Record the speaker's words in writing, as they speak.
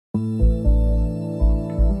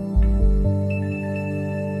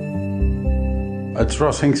It's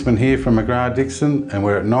Ross Hinksman here from McGrath-Dixon, and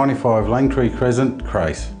we're at 95 Langtree Crescent,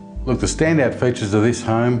 Crace. Look, the standout features of this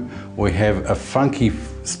home, we have a funky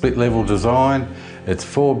split level design. It's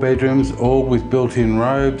 4 bedrooms, all with built-in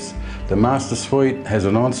robes. The master suite has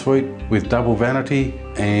an ensuite with double vanity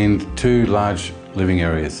and 2 large living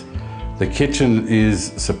areas. The kitchen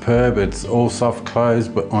is superb. It's all soft close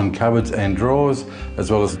but on cupboards and drawers,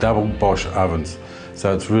 as well as double Bosch ovens.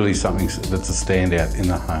 So it's really something that's a standout in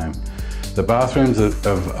the home. The bathrooms are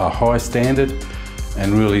of a high standard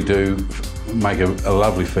and really do make a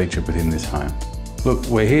lovely feature within this home. Look,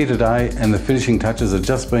 we're here today and the finishing touches are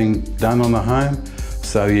just being done on the home,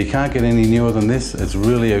 so you can't get any newer than this. It's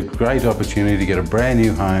really a great opportunity to get a brand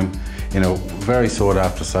new home in a very sought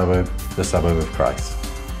after suburb, the suburb of Crace.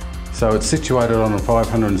 So it's situated on a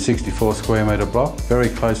 564 square metre block, very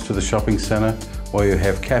close to the shopping centre, where you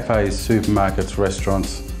have cafes, supermarkets,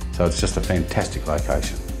 restaurants, so it's just a fantastic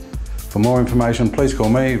location. For more information, please call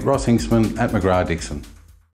me, Ross Hinksman at McGrath-Dixon.